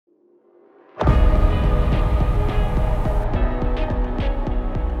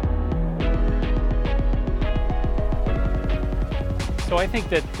So I think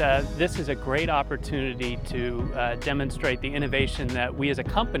that this is a great opportunity to demonstrate the innovation that we as a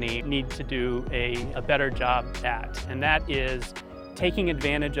company need to do a better job at, and that is taking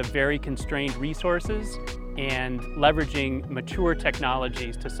advantage of very constrained resources and leveraging mature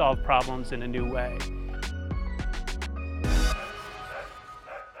technologies to solve problems in a new way.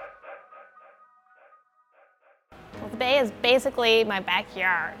 Well, the bay is basically my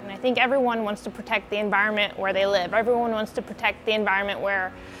backyard, and I think everyone wants to protect the environment where they live. Everyone wants to protect the environment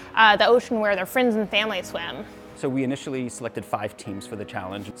where, the ocean where their friends and family swim. So we initially selected 5 teams for the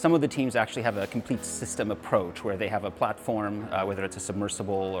challenge. Some of the teams actually have a complete system approach where they have a platform, whether it's a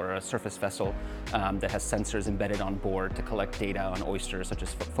submersible or a surface vessel, that has sensors embedded on board to collect data on oysters, such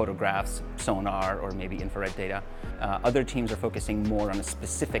as photographs, sonar, or maybe infrared data. Other teams are focusing more on a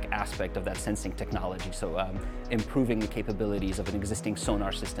specific aspect of that sensing technology, so improving the capabilities of an existing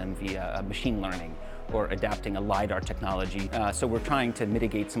sonar system via machine learning, or adapting a LiDAR technology. So we're trying to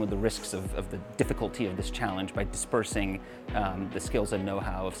mitigate some of the risks of the difficulty of this challenge by dispersing the skills and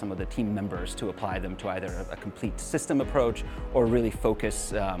know-how of some of the team members to apply them to either a complete system approach or really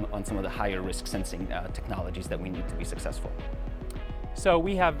focus on some of the higher risk sensing technologies that we need to be successful. So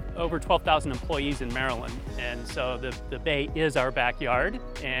we have over 12,000 employees in Maryland, and so the Bay is our backyard,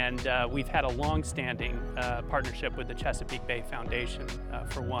 and we've had a long-standing partnership with the Chesapeake Bay Foundation,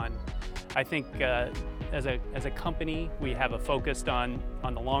 for one. I think as a company, we have a focus on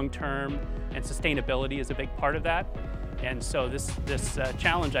the long term, and sustainability is a big part of that. And so this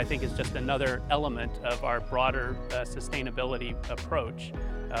challenge, I think, is just another element of our broader sustainability approach,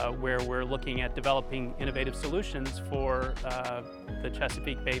 where we're looking at developing innovative solutions for the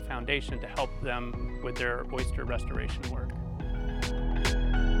Chesapeake Bay Foundation to help them with their oyster restoration work.